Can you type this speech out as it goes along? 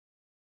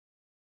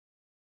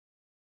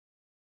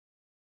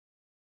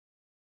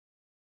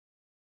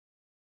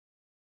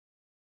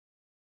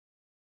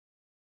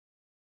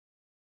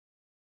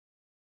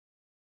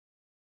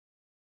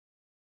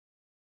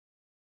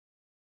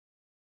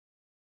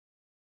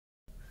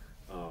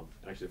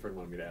Actually, a friend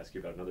wanted me to ask you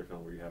about another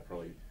film where you have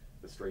probably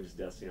the strangest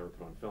death scene ever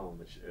put on film,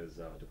 which is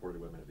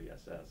Deported Women at the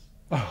SS.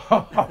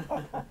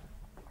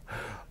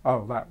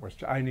 Oh, that was,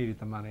 I needed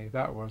the money.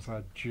 That was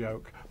a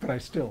joke. But I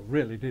still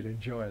really did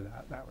enjoy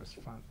that. That was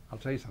fun. I'll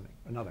tell you something,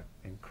 another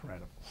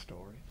incredible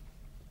story.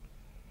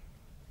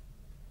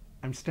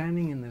 I'm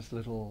standing in this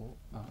little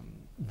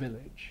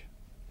village,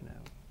 you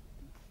know,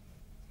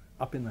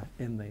 up in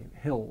the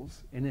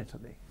hills in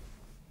Italy,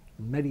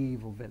 a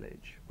medieval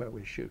village where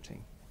we're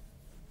shooting.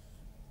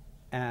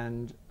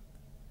 And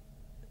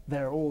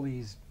there are all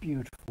these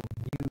beautiful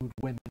nude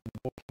women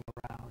walking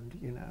around,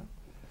 you know,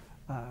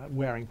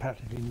 wearing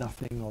practically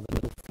nothing, or the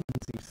little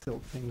flimsy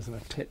silk things and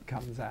a tit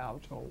comes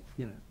out, or,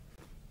 you know.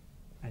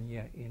 And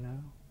yet, you know,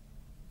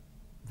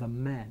 the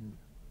men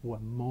were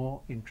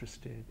more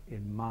interested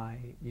in my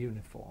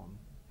uniform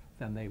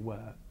than they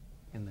were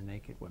in the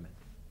naked women.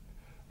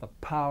 The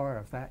power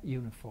of that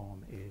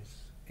uniform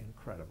is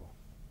incredible.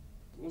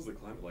 What was the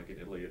climate like in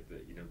Italy?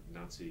 You know,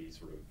 Nazi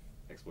sort of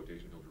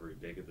exploitation films were very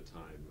big at the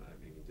time.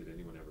 I mean, did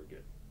anyone ever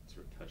get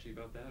sort of touchy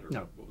about that, or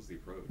no. What was the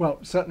approach? Well,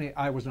 certainly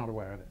I was not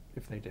aware of it,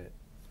 if they did.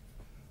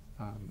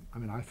 I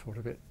mean, I thought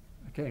of it,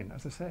 again,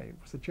 as I say, it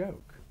was a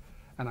joke.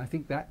 And I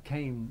think that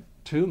came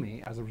to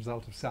me as a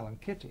result of Sal and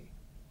Kitty.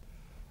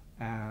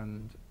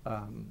 And,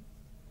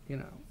 you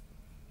know,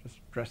 just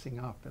dressing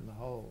up in the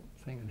whole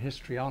thing, and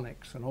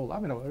histrionics and all. I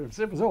mean,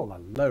 it was all a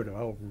load of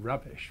old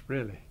rubbish,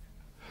 really.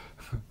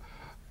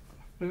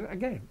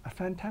 Again, a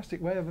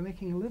fantastic way of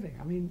making a living.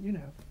 I mean, you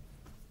know,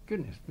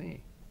 goodness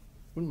me,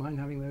 wouldn't mind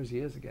having those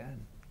years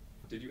again.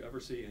 Did you ever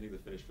see any of the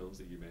finished films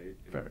that you made?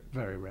 Very,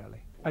 very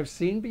rarely. I've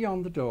seen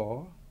Beyond the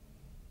Door,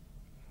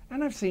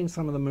 and I've seen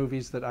some of the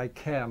movies that I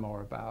care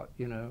more about,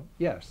 you know,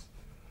 yes.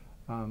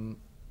 But I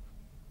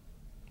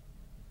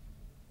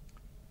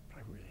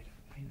really,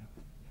 you know,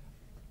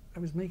 I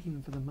was making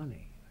them for the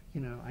money.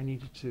 You know, I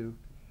needed to,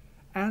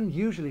 and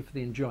usually for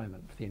the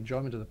enjoyment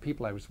of the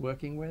people I was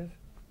working with.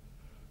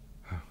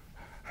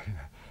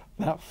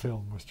 That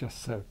film was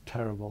just so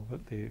terrible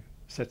that the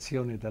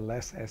Sezione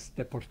dell'SS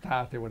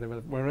Deportate,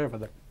 wherever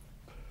that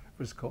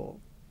was called.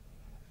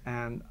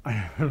 And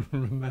I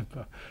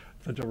remember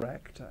the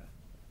director,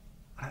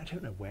 I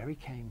don't know where he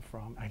came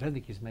from, I don't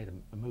think he's made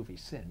a movie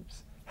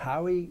since,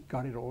 how he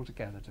got it all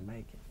together to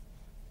make it.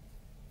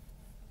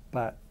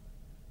 But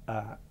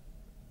I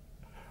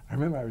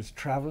remember I was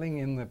traveling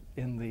in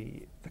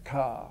the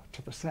car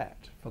to the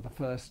set for the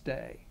first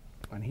day,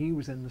 and he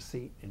was in the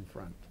seat in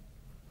front.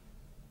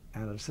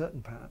 And at a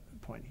certain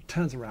point, he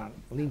turns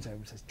around, leans over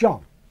and says,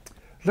 "John,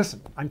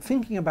 listen, I'm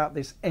thinking about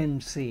this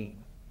end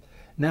scene.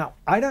 Now,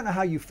 I don't know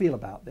how you feel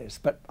about this,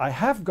 but I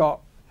have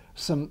got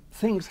some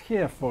things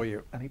here for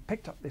you." And he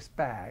picked up this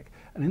bag,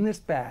 and in this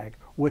bag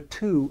were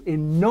 2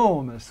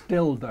 enormous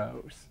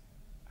dildos,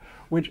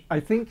 which I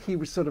think he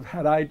was sort of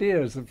had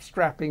ideas of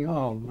strapping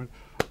on.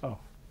 Oh,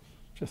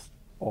 just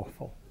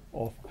awful,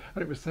 awful.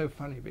 And it was so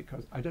funny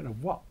because I don't know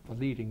what the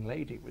leading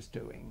lady was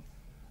doing,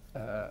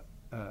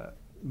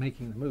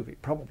 making the movie,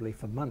 probably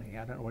for money,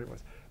 I don't know what it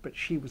was, but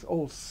she was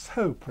all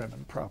so prim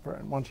and proper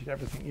and wanted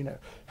everything, you know,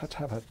 had to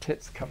have her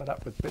tits covered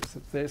up with bits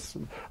of this,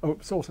 and oh, it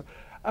was awesome.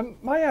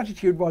 My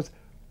attitude was,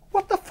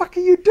 what the fuck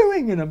are you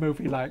doing in a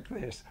movie like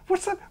this?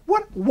 What's that?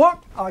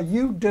 What are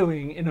you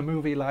doing in a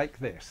movie like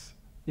this?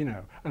 You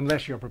know,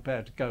 unless you're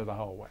prepared to go the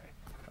whole way.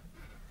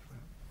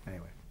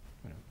 Anyway,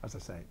 you know, as I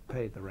say,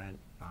 paid the rent.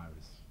 I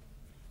was,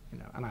 you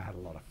know, and I had a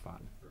lot of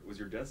fun. Was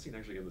your death scene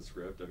actually in the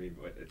script? I mean,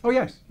 oh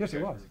yes, yes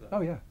it was. Oh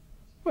yeah.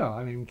 Well,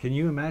 I mean, can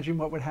you imagine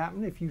what would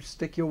happen if you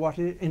stick your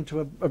water into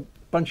a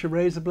bunch of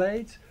razor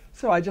blades?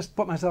 So I just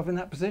put myself in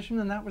that position,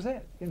 and that was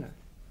it, you know.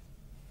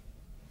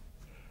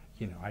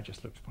 You know, I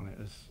just looked upon it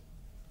as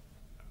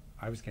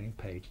I was getting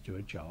paid to do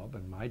a job,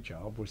 and my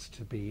job was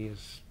to be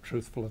as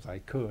truthful as I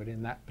could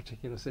in that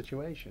particular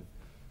situation,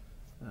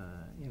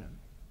 you know.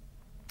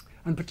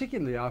 And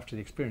particularly after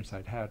the experience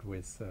I'd had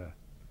with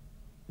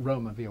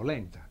Roma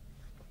Violenta.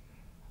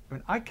 I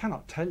mean, I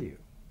cannot tell you,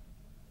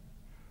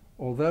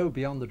 although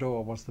Beyond the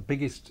Door was the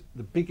biggest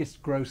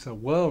grosser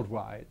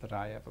worldwide that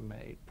I ever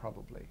made,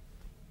 probably,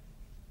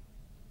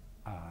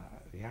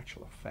 the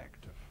actual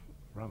effect of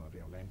Roma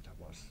Violenta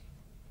was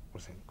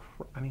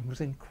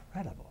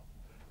incredible.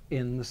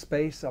 In the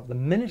space of the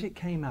minute it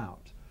came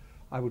out,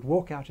 I would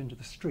walk out into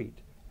the street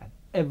and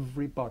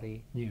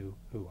everybody knew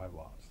who I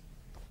was.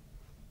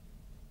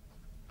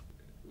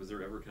 Was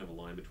there ever kind of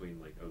a line between,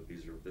 like, oh,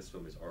 this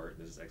film is art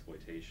and this is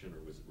exploitation, or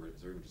was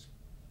everyone just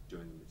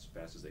doing them as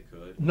fast as they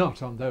could?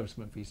 Not on those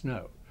movies,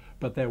 no.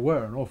 But there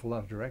were an awful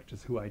lot of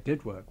directors who I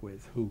did work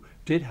with who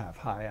did have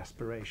high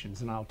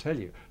aspirations, and I'll tell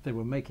you, they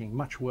were making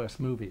much worse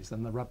movies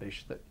than the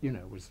rubbish that, you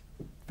know, was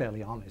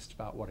fairly honest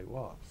about what it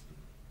was.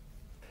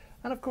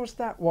 And of course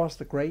that was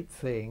the great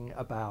thing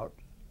about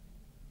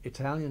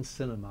Italian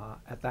cinema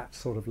at that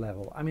sort of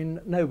level. I mean,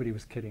 nobody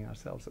was kidding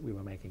ourselves that we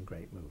were making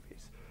great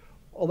movies.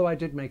 Although I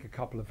did make a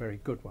couple of very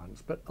good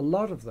ones, but a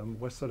lot of them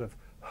were sort of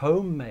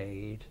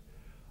homemade,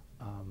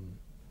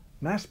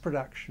 mass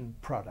production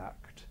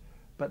product,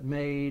 but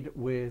made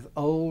with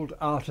old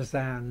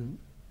artisan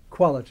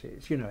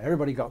qualities. You know,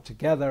 everybody got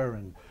together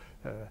and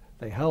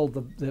they held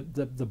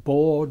the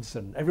boards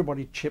and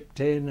everybody chipped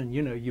in, and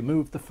you know, you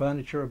moved the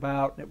furniture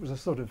about. It was a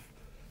sort of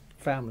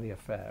family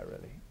affair,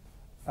 really.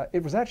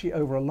 It was actually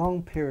over a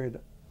long period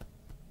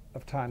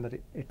of time that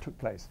it took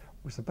place.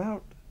 It was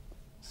about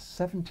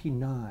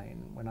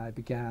 79 when I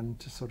began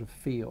to sort of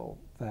feel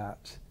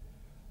that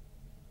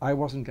I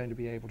wasn't going to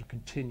be able to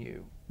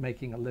continue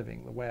making a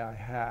living the way I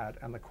had,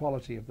 and the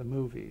quality of the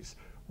movies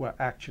were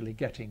actually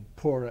getting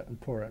poorer and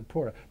poorer and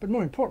poorer. But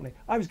more importantly,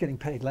 I was getting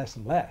paid less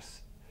and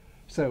less.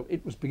 So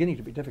it was beginning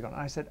to be difficult.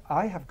 And I said,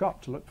 I have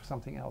got to look for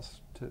something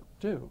else to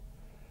do,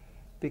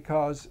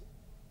 because,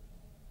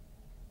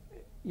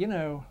 you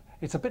know,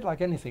 it's a bit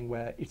like anything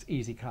where it's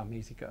easy come,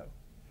 easy go.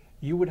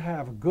 You would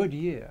have a good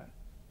year,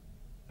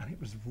 and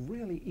it was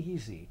really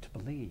easy to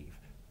believe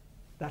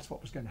that's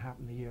what was going to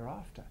happen the year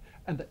after,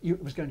 and that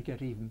it was going to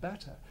get even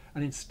better.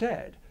 And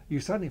instead, you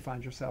suddenly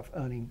find yourself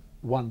earning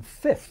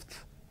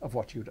 1/5 of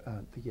what you'd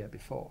earned the year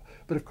before.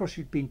 But of course,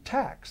 you'd been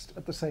taxed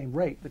at the same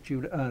rate that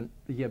you'd earned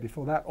the year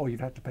before that, or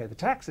you'd had to pay the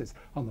taxes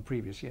on the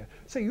previous year.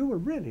 So you were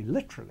really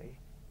literally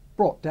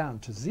brought down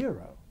to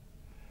zero.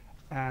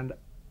 And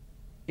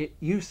it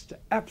used to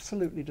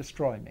absolutely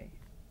destroy me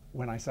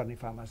when I suddenly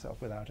found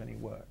myself without any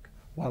work.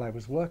 While I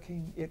was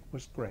working, it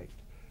was great.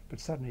 But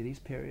suddenly these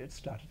periods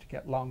started to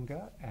get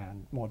longer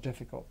and more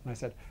difficult. And I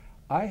said,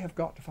 I have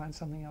got to find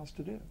something else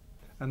to do.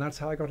 And that's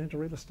how I got into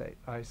real estate.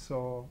 I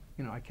saw,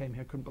 you know, I came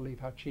here, couldn't believe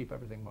how cheap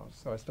everything was.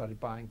 So I started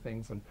buying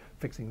things and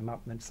fixing them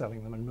up and then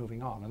selling them and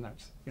moving on. And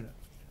that's, you know,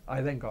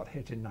 I then got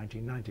hit in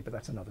 1990, but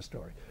that's another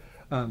story.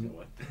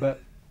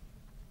 But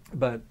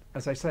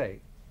as I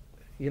say,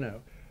 you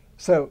know,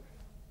 so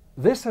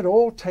this had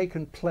all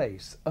taken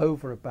place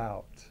over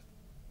about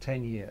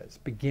 10 years,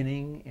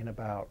 beginning in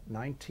about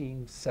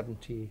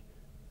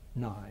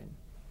 1979.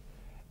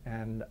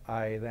 And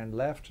I then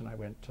left and I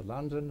went to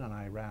London and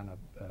I ran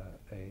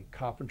a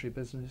carpentry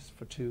business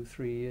for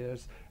 2-3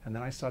 years. And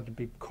then I started to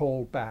be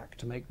called back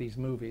to make these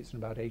movies in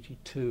about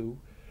 82.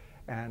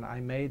 And I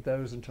made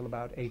those until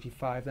about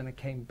 85. Then I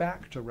came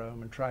back to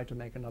Rome and tried to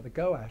make another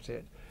go at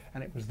it.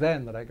 And it was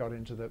then that I got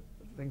into the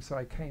thing. So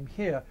I came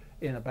here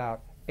in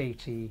about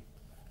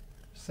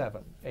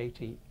 87,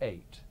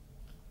 88.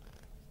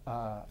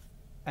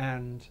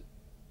 And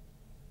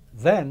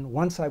then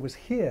once I was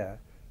here,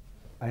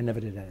 I never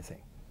did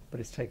anything. But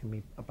it's taken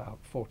me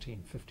about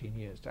 14, 15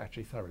 years to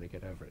actually thoroughly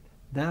get over it.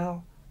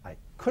 Now, I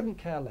couldn't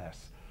care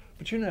less.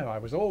 But you know, I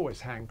was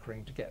always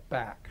hankering to get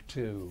back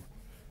to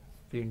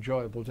the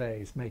enjoyable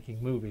days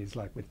making movies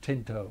like with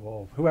Tinto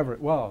or whoever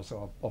it was,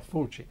 or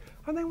Fulci.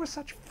 And they were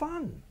such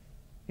fun,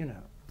 you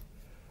know.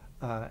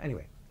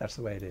 Anyway, that's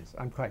the way it is.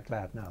 I'm quite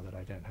glad now that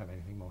I don't have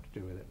anything more to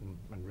do with it,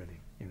 and really,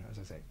 you know, as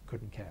I say,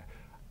 couldn't care.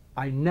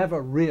 I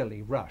never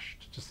really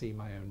rushed to see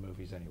my own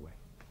movies anyway,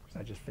 because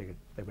I just figured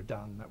they were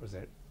done, that was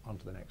it, on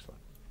to the next one.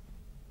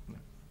 Yeah.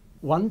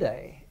 One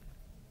day,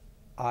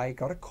 I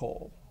got a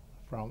call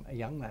from a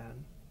young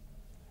man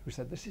who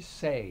said, "This is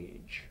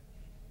Sage."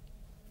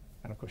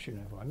 And of course, you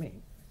know who I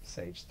mean,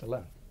 Sage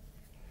Stallone.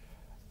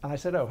 And I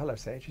said, "Oh, hello,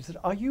 Sage." He said,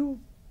 "Are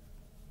you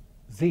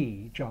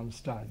the John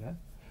Steiner?"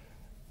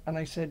 And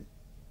I said,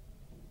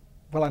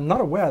 "Well, I'm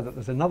not aware that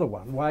there's another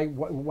one.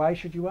 Why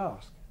should you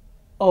ask?"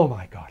 "Oh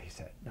my God," he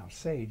said. Now,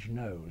 Sage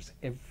knows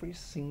every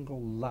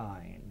single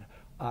line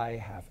I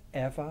have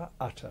ever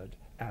uttered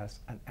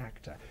as an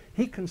actor.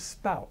 He can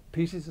spout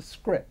pieces of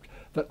script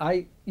that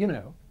I've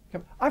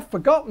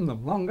forgotten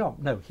them, long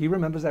gone. No, he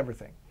remembers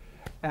everything.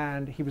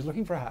 And he was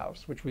looking for a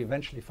house, which we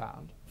eventually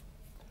found.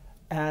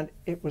 And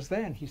it was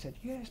then he said,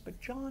 "Yes, but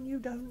John, you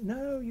don't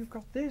know. You've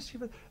got this,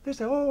 you've got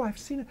this. Oh, I've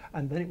seen it."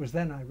 And then it was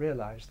then I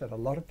realized that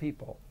a lot of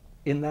people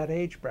in that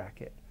age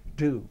bracket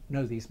do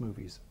know these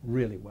movies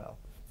really well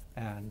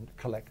and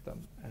collect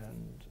them.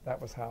 And that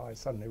was how I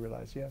suddenly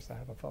realized, yes, I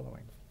have a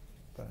following.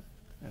 But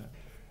you know,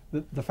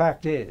 the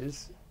fact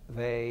is,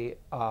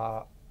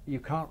 you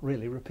can't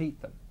really repeat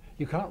them.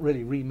 You can't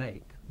really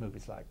remake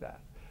movies like that,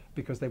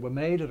 because they were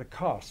made at a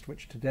cost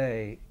which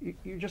today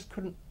you just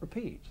couldn't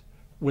repeat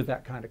with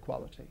that kind of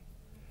quality.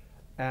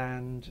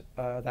 And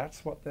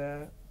that's what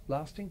their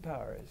lasting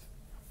power is.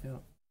 You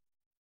know.